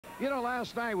You know,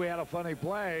 last night we had a funny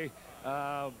play,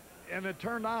 and it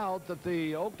turned out that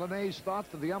the Oakland A's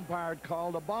thought that the umpire had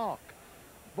called a balk.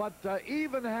 But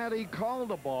even had he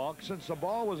called a balk, since the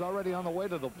ball was already on the way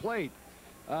to the plate,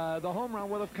 the home run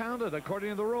would have counted according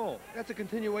to the rule. That's a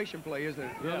continuation play, isn't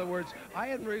it? In Yeah. other words, I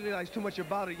hadn't realized too much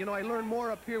about it. You know, I learned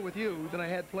more up here with you than I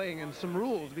had playing, and some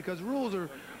rules, because rules are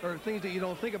things that you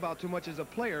don't think about too much as a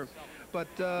player. But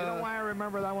you know why I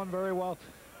remember that one very well?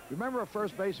 Remember a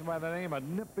first baseman by the name of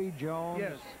Nippy Jones?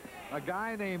 Yes. A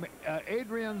guy named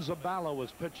Adrian Zabala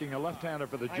was pitching, a left-hander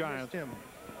for the Giants. I missed him.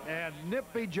 And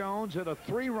Nippy Jones hit a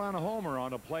 3-run homer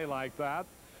on a play like that.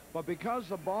 But because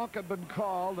the balk had been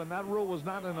called and that rule was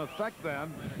not in effect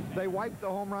then, they wiped the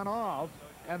home run off,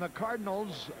 and the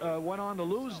Cardinals went on to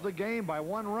lose the game by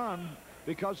 1 run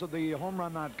because of the home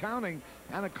run not counting,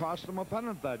 and it cost them a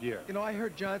pennant that year. You know, I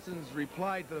heard Johnson's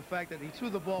reply to the fact that he threw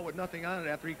the ball with nothing on it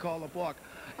after he called a balk.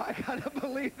 I gotta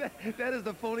believe that that is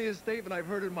the phoniest statement I've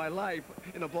heard in my life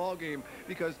in a ball game,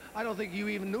 because I don't think you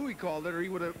even knew he called it, or he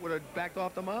would have backed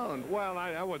off the mound. Well,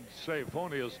 I would say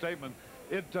phoniest statement.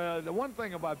 The one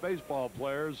thing about baseball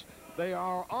players, they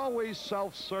are always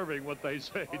self-serving what they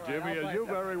say, right, Jimmy, as you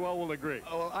very well will agree.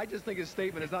 Oh, well, I just think his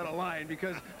statement is out of line,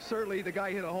 because certainly the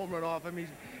guy hit a home run off him.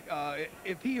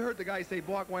 If he heard the guy say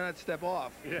balk, why not step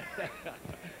off? Yeah.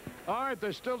 All right,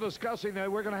 they're still discussing that.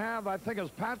 We're going to have, I think it's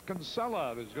Pat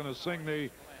Kinsella who's going to sing the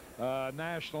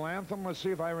national anthem. Let's see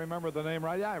if I remember the name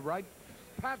right. Yeah, right.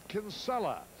 Pat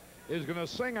Kinsella is going to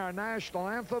sing our national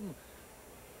anthem.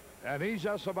 And he's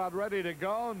just about ready to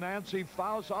go. Nancy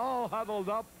Faust all huddled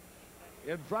up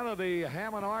in front of the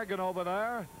Hammond organ over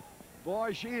there.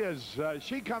 Boy, she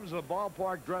comes to the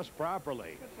ballpark dressed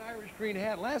properly. This Irish green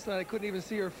hat. Last night I couldn't even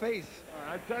see her face.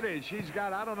 I tell you, she's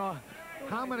got, I don't know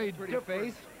how many different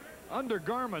face.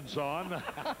 Undergarments on.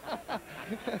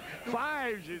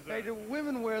 5, she said. Hey, do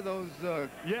women wear those?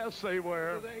 Yes, they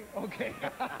wear. Do they? Okay.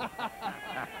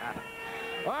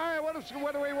 All right, what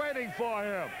are we waiting for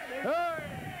here? Hey!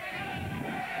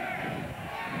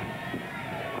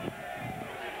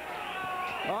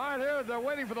 All right, here they're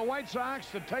waiting for the White Sox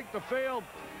to take the field.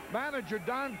 Manager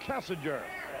Don Kessinger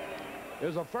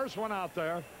is the first one out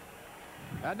there.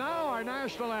 And now our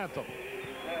national anthem.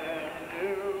 And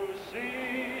you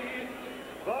see